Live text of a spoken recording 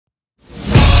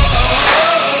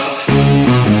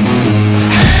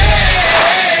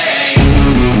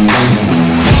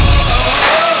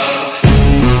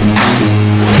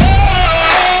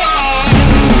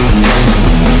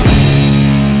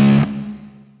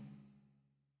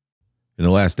In the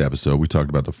last episode, we talked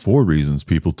about the 4 reasons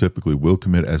people typically will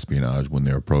commit espionage when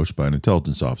they're approached by an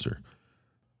intelligence officer,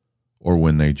 or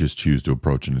when they just choose to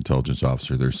approach an intelligence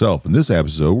officer themselves. In this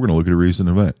episode, we're going to look at a recent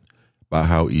event about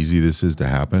how easy this is to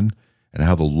happen and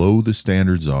how low the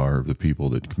standards are of the people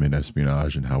that commit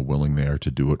espionage and how willing they are to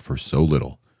do it for so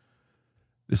little.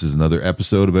 This is another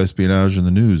episode of Espionage in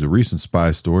the News, a recent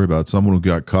spy story about someone who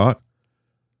got caught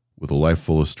with a life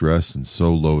full of stress and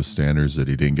so low standards that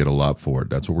he didn't get a lot for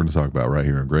it. That's what we're going to talk about right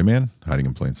here in Gray Man, Hiding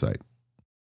in Plain Sight.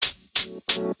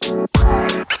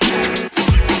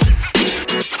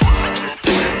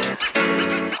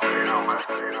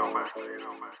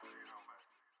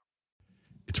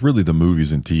 It's really the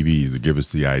movies and TVs that give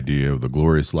us the idea of the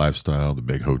glorious lifestyle, the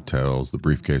big hotels, the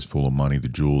briefcase full of money, the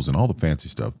jewels, and all the fancy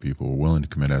stuff people are willing to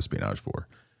commit espionage for.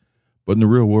 But in the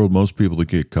real world, most people that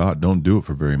get caught don't do it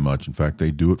for very much. In fact, they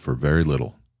do it for very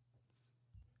little.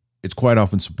 It's quite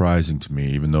often surprising to me,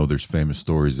 even though there's famous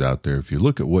stories out there, if you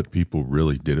look at what people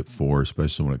really did it for,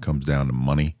 especially when it comes down to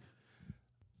money,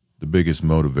 the biggest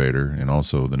motivator and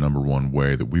also the number one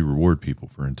way that we reward people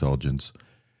for intelligence,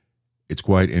 it's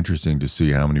quite interesting to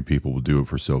see how many people will do it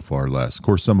for so far less. Of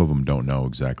course, some of them don't know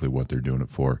exactly what they're doing it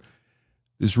for.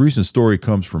 This recent story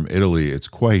comes from Italy. It's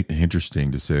quite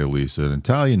interesting, to say the least. An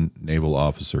Italian naval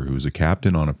officer who's a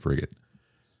captain on a frigate.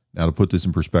 Now, to put this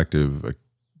in perspective, a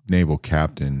naval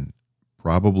captain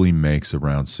probably makes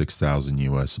around $6,000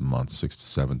 US a month, $6,000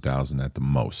 to $7,000 at the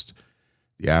most.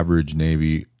 The average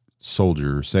Navy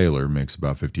soldier or sailor makes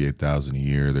about $58,000 a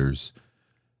year. There's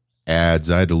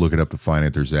ads. I had to look it up to find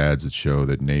it. There's ads that show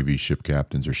that Navy ship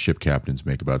captains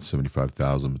make about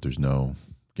 $75,000, but there's no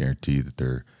guarantee that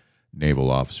they're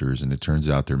naval officers, and it turns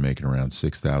out they're making around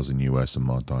 $6,000 US a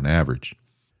month on average.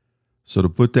 So to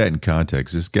put that in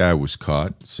context, this guy was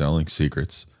caught selling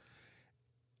secrets,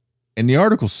 and the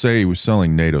articles say he was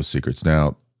selling NATO secrets.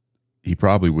 Now, he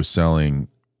probably was selling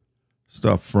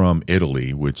stuff from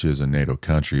Italy, which is a NATO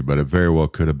country, but it very well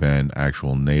could have been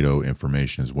actual NATO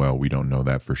information as well. We don't know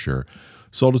that for sure.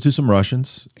 Sold it to some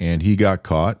Russians, and he got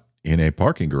caught in a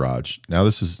parking garage. Now,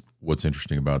 this is what's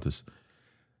interesting about this.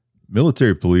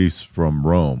 Military police from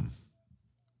Rome,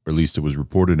 or at least it was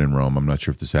reported in Rome. I'm not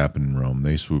sure if this happened in Rome.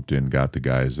 They swooped in, got the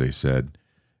guy, as they said.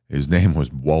 His name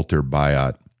was Walter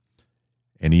Biot,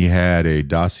 and he had a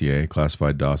dossier,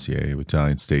 classified dossier of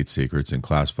Italian state secrets and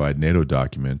classified NATO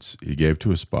documents he gave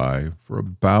to a spy for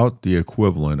about the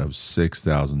equivalent of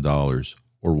 $6,000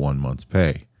 or 1 month's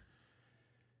pay.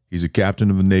 He's a captain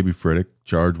of a Navy frigate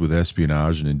charged with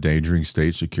espionage and endangering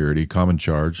state security, common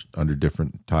charge under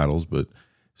different titles, but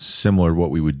similar to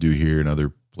what we would do here in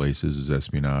other places is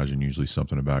espionage, and usually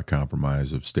something about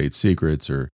compromise of state secrets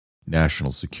or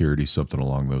national security, something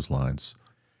along those lines.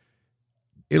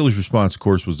 Italy's response, of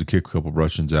course, was to kick a couple of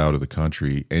Russians out of the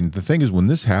country. And the thing is, when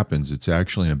this happens, it's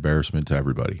actually an embarrassment to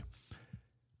everybody.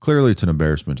 Clearly, it's an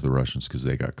embarrassment to the Russians because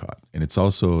they got caught. And it's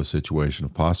also a situation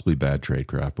of possibly bad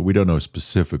tradecraft, but we don't know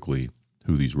specifically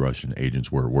who these Russian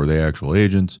agents were. Were they actual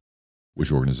agents?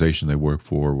 Which organization they work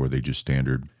for? Were they just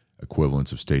standard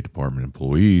equivalents of State Department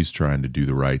employees trying to do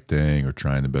the right thing or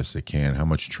trying the best they can? How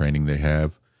much training they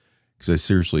have? Because I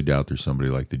seriously doubt there's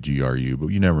somebody like the GRU, but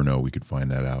you never know. We could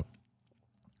find that out.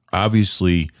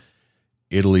 Obviously,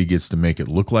 Italy gets to make it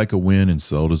look like a win and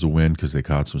sell it as a win because they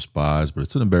caught some spies, but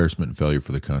it's an embarrassment and failure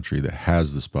for the country that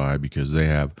has the spy because they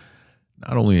have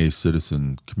not only a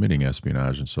citizen committing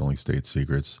espionage and selling state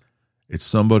secrets, it's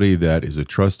somebody that is a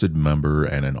trusted member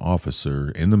and an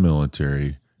officer in the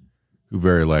military who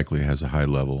very likely has a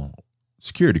high-level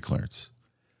security clearance,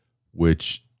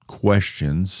 which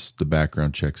questions the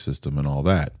background check system and all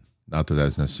that. Not that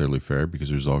that's necessarily fair because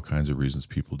there's all kinds of reasons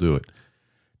people do it.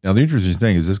 Now, the interesting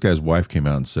thing is this guy's wife came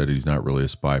out and said he's not really a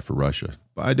spy for Russia.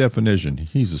 By definition,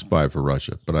 he's a spy for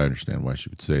Russia, but I understand why she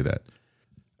would say that.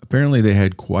 Apparently, they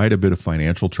had quite a bit of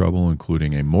financial trouble,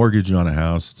 including a mortgage on a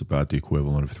house. It's about the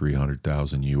equivalent of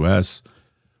 $300,000 US,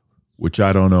 which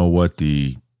I don't know what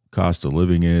the cost of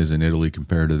living is in Italy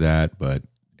compared to that, but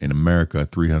in America, a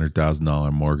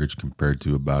 $300,000 mortgage compared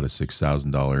to about a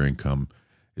 $6,000 income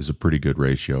is a pretty good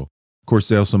ratio. Of course,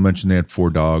 they also mentioned they had 4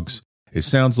 dogs. It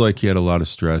sounds like he had a lot of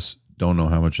stress. Don't know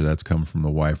how much of that's coming from the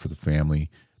wife or the family,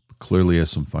 but clearly has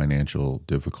some financial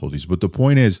difficulties. But the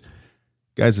point is,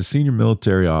 guy's a senior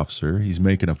military officer. He's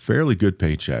making a fairly good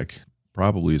paycheck,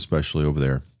 probably especially over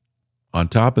there. On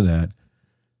top of that,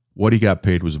 what he got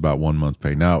paid was about 1 month's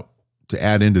pay. Now, to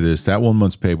add into this, that 1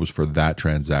 month's pay was for that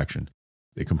transaction.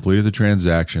 They completed the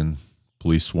transaction.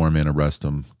 Police swarm in, arrest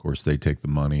him. Of course, they take the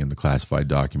money and the classified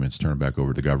documents, turn it back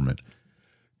over to the government.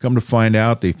 Come to find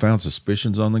out, they found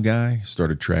suspicions on the guy,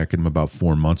 started tracking him about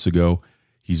 4 months ago.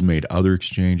 He He's made other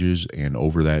exchanges, and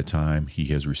over that time, he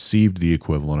has received the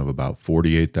equivalent of about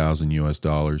 48,000 US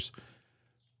dollars.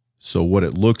 So what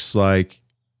it looks like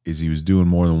is he was doing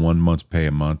more than 1 month's pay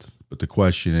a month. But the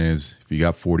question is, if he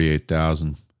got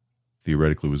 48,000,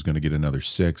 theoretically was going to get another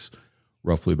 6,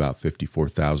 roughly about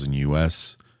 54,000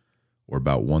 US, or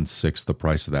about 1/6 the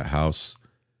price of that house.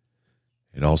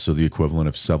 And also the equivalent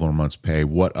of several months' pay.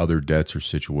 What other debts or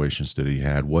situations did he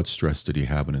have? What stress did he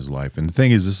have in his life? And the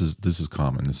thing is, this is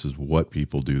common. This is what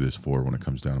people do this for when it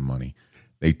comes down to money.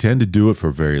 They tend to do it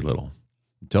for very little.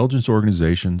 Intelligence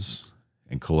organizations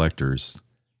and collectors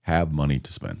have money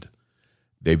to spend.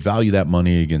 They value that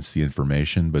money against the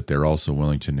information, but they're also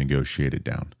willing to negotiate it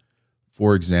down.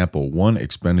 For example, one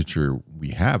expenditure we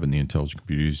have in the intelligence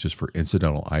community is just for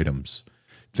incidental items.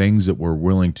 Things that we're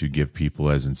willing to give people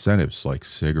as incentives, like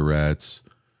cigarettes,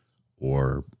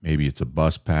 or maybe it's a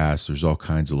bus pass. There's all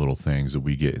kinds of little things that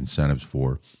we get incentives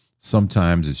for.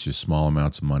 Sometimes it's just small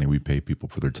amounts of money we pay people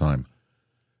for their time.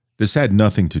 This had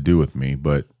nothing to do with me,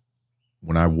 but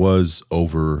when I was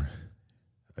over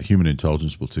a human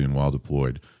intelligence platoon while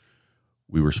deployed,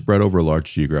 we were spread over a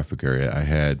large geographic area. I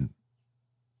had,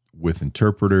 with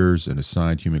interpreters and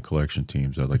assigned human collection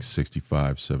teams, I had like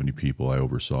 65, 70 people I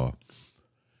oversaw.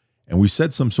 And we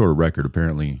set some sort of record,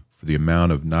 apparently, for the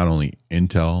amount of not only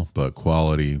intel, but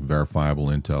quality, verifiable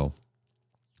intel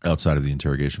outside of the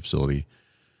interrogation facility.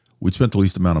 We'd spent the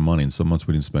least amount of money, and some months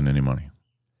we didn't spend any money.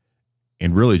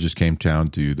 And really just came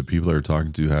down to the people that we were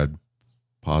talking to had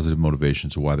positive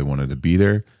motivations of why they wanted to be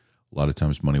there. A lot of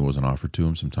times money wasn't offered to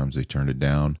them. Sometimes they turned it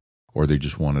down, or they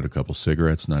just wanted a couple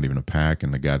cigarettes, not even a pack.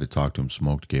 And the guy that talked to them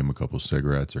smoked, gave him a couple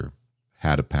cigarettes, or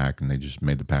had a pack, and they just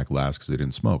made the pack last because they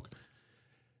didn't smoke.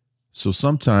 So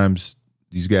sometimes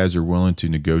these guys are willing to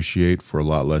negotiate for a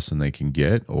lot less than they can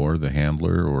get, or the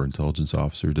handler or intelligence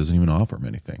officer doesn't even offer them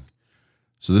anything.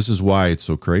 So this is why it's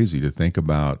so crazy to think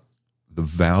about the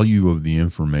value of the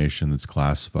information that's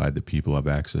classified that people have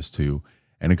access to,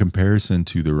 and in comparison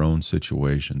to their own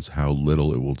situations, how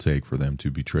little it will take for them to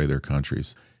betray their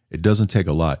countries. It doesn't take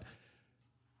a lot.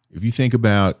 If you think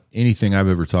about anything I've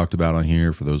ever talked about on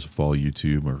here, for those who follow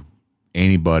YouTube, or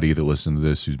anybody that listens to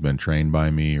this who's been trained by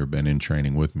me or been in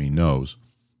training with me, knows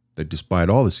that despite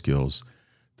all the skills,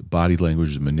 the body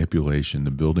language, the manipulation, the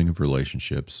building of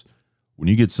relationships, when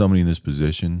you get somebody in this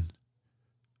position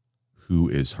who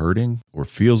is hurting or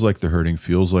feels like they're hurting,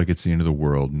 feels like it's the end of the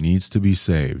world, needs to be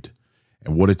saved,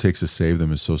 and what it takes to save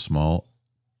them is so small,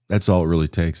 that's all it really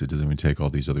takes. It doesn't even take all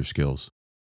these other skills.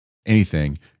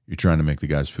 Anything, you're trying to make the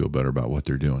guys feel better about what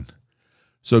they're doing.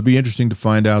 So it'd be interesting to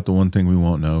find out. The one thing we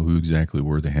won't know, who exactly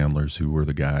were the handlers, who were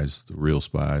the guys, the real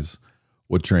spies,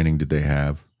 what training did they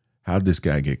have, how did this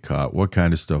guy get caught, what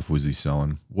kind of stuff was he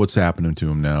selling, what's happening to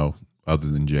him now other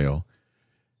than jail,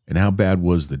 and how bad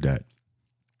was the debt?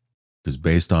 Because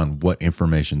based on what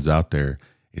information's out there,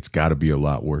 it's got to be a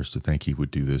lot worse to think he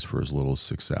would do this for as little as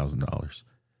 $6,000.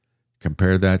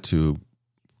 Compare that to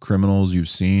criminals you've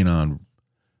seen on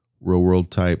real world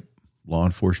type law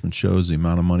enforcement shows, the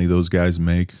amount of money those guys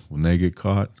make when they get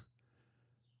caught.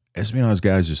 Espionage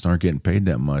guys just aren't getting paid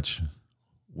that much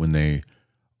when they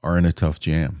are in a tough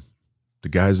jam. The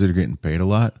guys that are getting paid a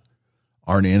lot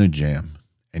aren't in a jam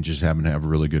and just happen to have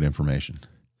really good information.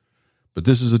 But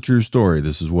this is a true story.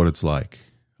 This is what it's like.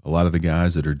 A lot of the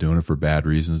guys that are doing it for bad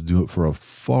reasons do it for a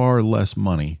far less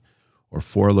money or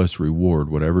far less reward,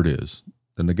 whatever it is,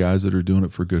 than the guys that are doing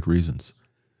it for good reasons.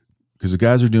 Because the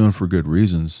guys are doing it for good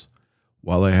reasons,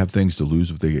 while they have things to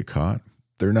lose if they get caught,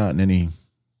 they're not in any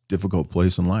difficult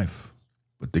place in life.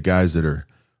 But the guys that are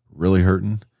really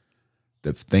hurting,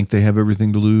 that think they have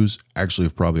everything to lose, actually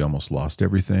have probably almost lost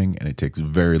everything, and it takes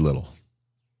very little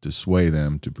to sway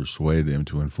them, to persuade them,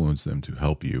 to influence them, to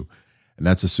help you. And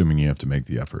that's assuming you have to make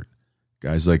the effort.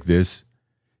 Guys like this,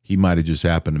 he might have just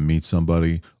happened to meet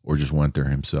somebody or just went there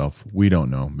himself. We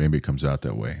don't know. Maybe it comes out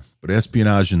that way. But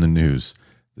espionage in the news,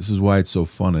 this is why it's so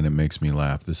fun and it makes me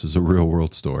laugh. This is a real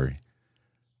world story.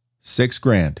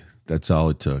 $6,000, that's all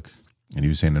it took. And he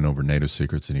was handing over NATO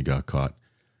secrets and he got caught.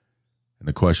 And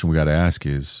the question we got to ask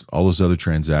is, all those other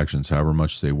transactions, however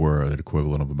much they were, that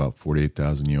equivalent of about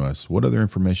 48,000 US, what other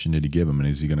information did he give him, and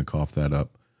is he going to cough that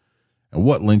up? And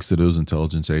what links to those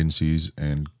intelligence agencies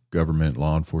and government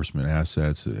law enforcement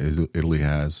assets Italy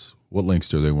has, what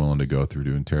links are they willing to go through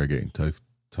to interrogate and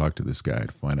talk to this guy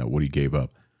to find out what he gave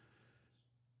up?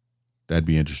 That'd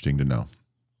be interesting to know.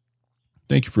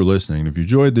 Thank you for listening. If you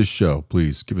enjoyed this show,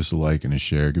 please give us a like and a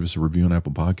share. Give us a review on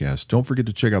Apple Podcasts. Don't forget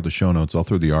to check out the show notes. I'll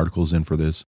throw the articles in for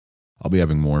this. I'll be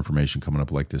having more information coming up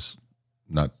like this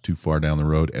not too far down the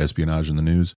road, espionage in the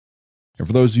news. And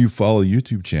for those of you who follow the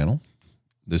YouTube channel,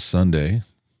 this Sunday,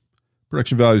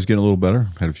 Production value is getting a little better.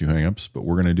 Had a few hangups, but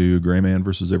we're going to do Gray Man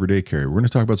versus Everyday Carry. We're going to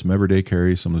talk about some everyday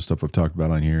carry, some of the stuff I've talked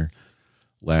about on here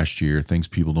last year, things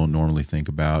people don't normally think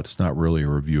about. It's not really a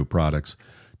review of products.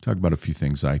 Talk about a few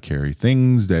things I carry,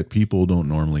 things that people don't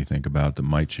normally think about that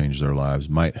might change their lives,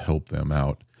 might help them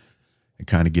out, and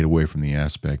kind of get away from the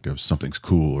aspect of something's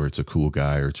cool or it's a cool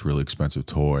guy or it's a really expensive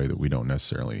toy that we don't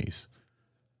necessarily need.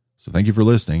 So thank you for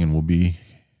listening, and we'll be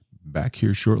back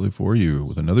here shortly for you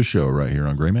with another show right here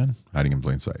on Gray Man, Hiding in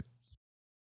Plain Sight.